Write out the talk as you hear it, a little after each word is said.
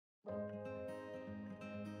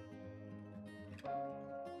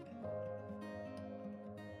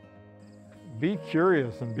be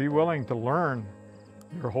curious and be willing to learn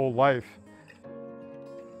your whole life.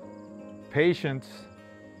 Patience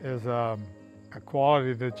is a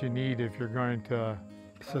quality that you need if you're going to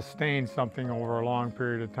sustain something over a long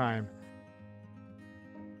period of time.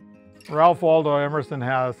 Ralph Waldo Emerson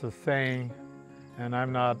has a saying, and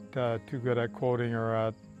I'm not too good at quoting or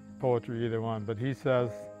at poetry, either one, but he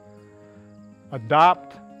says,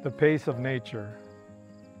 "Adopt the pace of nature.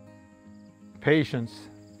 Patience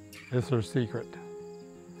is her secret."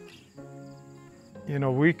 You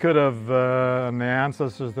know, we could have, and the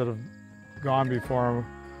ancestors that have gone before,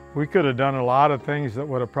 we could have done a lot of things that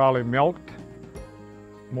would have probably milked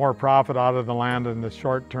more profit out of the land in the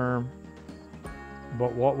short term.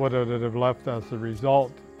 But what would it have left as a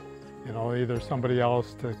result? You know, either somebody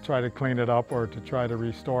else to try to clean it up or to try to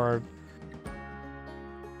restore it.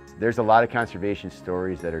 There's a lot of conservation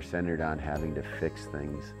stories that are centered on having to fix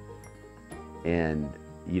things. And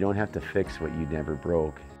you don't have to fix what you never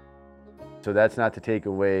broke. So that's not to take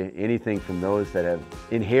away anything from those that have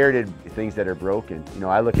inherited things that are broken. You know,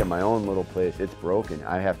 I look at my own little place, it's broken.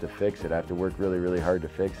 I have to fix it. I have to work really, really hard to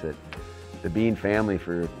fix it. The Bean family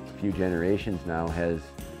for a few generations now has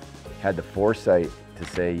had the foresight to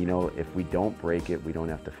say, you know, if we don't break it, we don't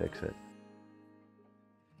have to fix it.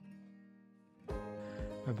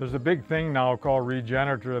 There's a big thing now called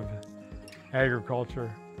regenerative agriculture.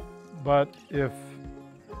 But if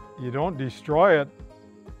you don't destroy it,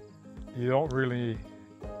 you don't really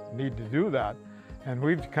need to do that. And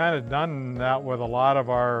we've kind of done that with a lot of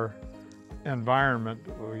our environment.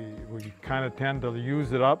 We kind of tend to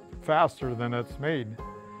use it up faster than it's made.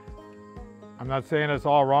 I'm not saying it's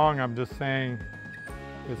all wrong, I'm just saying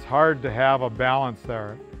it's hard to have a balance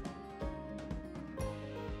there.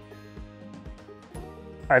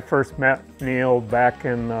 I first met Neil back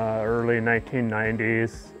in the early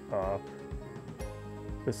 1990s.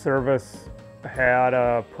 The service had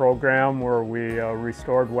a program where we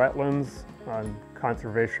restored wetlands on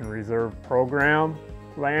Conservation Reserve Program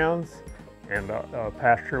lands and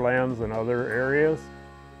pasture lands in other areas.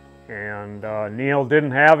 And Neil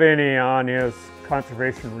didn't have any on his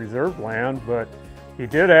Conservation Reserve land, but he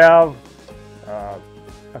did have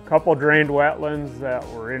a couple drained wetlands that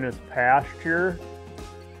were in his pasture.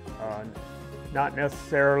 Not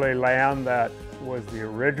necessarily land that was the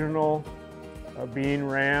original bean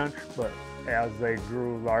ranch, but as they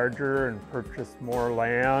grew larger and purchased more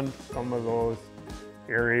land, some of those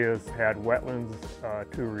areas had wetlands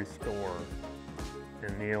to restore,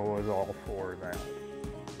 and Neil was all for that.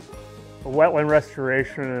 A wetland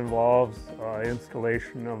restoration involves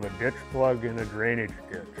installation of a ditch plug in a drainage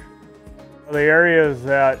ditch. The areas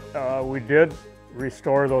that we did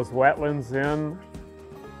restore those wetlands in,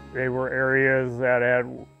 they were areas that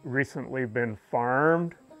had recently been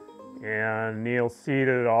farmed, and Neil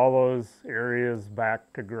seeded all those areas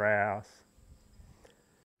back to grass.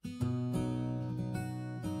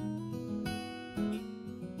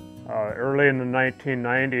 Early in the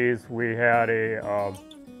 1990s, we had a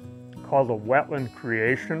called a Wetland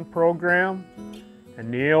Creation Program,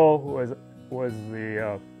 and Neil was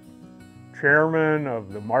the chairman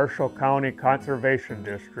of the Marshall County Conservation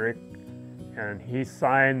District, and he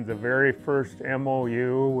signed the very first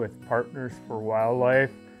MOU with Partners for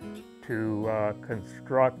Wildlife to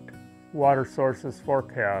construct water sources for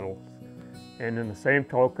cattle. And in the same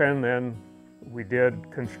token, then we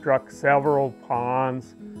did construct several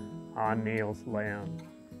ponds on Neil's land.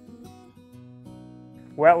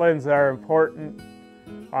 Wetlands are important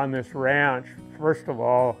on this ranch. First of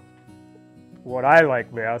all, what I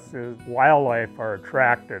like best is wildlife are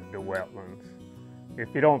attracted to wetlands.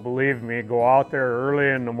 If you don't believe me, go out there early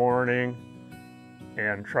in the morning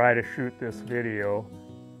and try to shoot this video.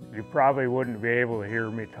 You probably wouldn't be able to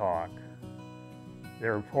hear me talk.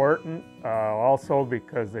 They're important also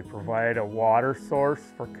because they provide a water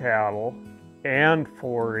source for cattle and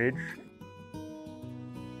forage.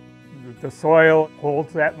 The soil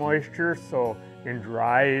holds that moisture, so in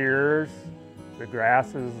dry years, the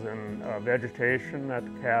grasses and vegetation that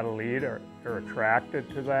the cattle eat are attracted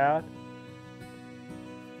to that.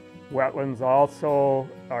 Wetlands also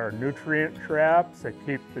are nutrient traps that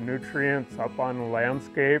keep the nutrients up on the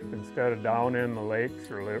landscape instead of down in the lakes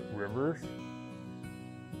or rivers.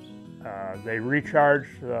 They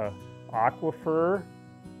recharge the aquifer.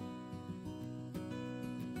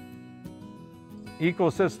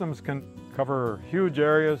 Ecosystems can cover huge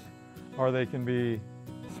areas, or they can be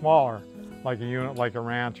smaller, like a unit like a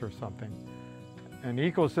ranch or something. And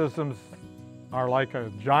ecosystems are like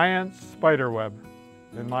a giant spider web,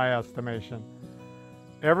 in my estimation.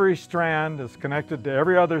 Every strand is connected to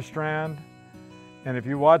every other strand, And if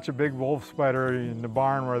you watch a big wolf spider in the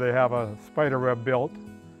barn where they have a spider web built,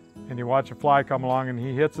 and you watch a fly come along and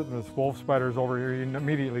he hits it and this wolf spider's over here, he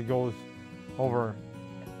immediately goes over,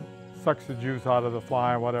 sucks the juice out of the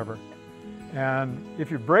fly, whatever. And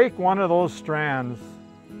if you break one of those strands,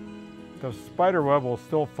 the spider web will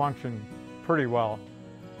still function pretty well,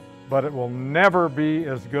 but it will never be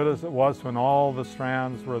as good as it was when all the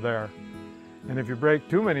strands were there. And if you break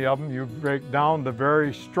too many of them, you break down the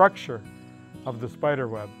very structure of the spider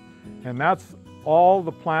web. And that's all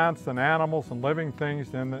the plants and animals and living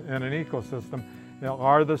things in an ecosystem,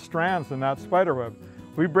 are the strands in that spider web.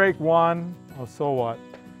 We break one, well, so what?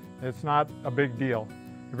 It's not a big deal.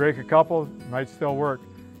 You break a couple, it might still work.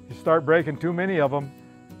 You start breaking too many of them,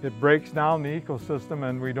 it breaks down the ecosystem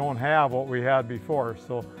and we don't have what we had before.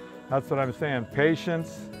 So that's what I'm saying,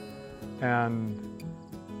 patience and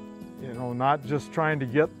not just trying to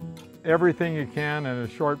get everything you can in a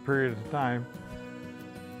short period of time.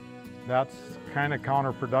 That's kind of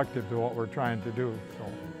counterproductive to what we're trying to do. So.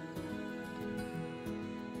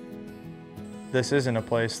 This isn't a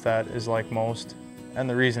place that is like most, and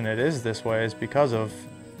the reason it is this way is because of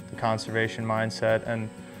the conservation mindset and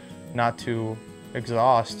not to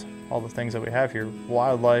exhaust all the things that we have here,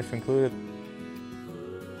 wildlife included.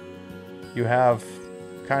 You have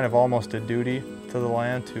kind of almost a duty to the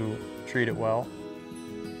land to treat it well.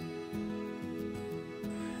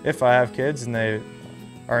 If I have kids and they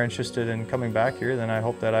are interested in coming back here, then I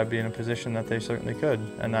hope that I'd be in a position that they certainly could.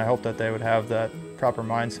 And I hope that they would have that proper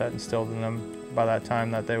mindset instilled in them by that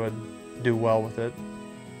time, that they would do well with it,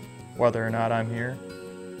 whether or not I'm here.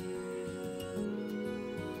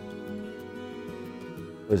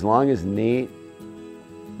 As long as Nate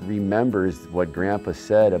remembers what Grandpa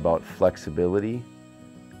said about flexibility,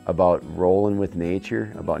 about rolling with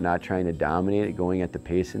nature, about not trying to dominate it, going at the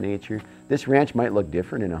pace of nature, this ranch might look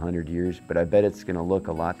different in 100 years, but I bet it's going to look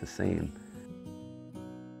a lot the same.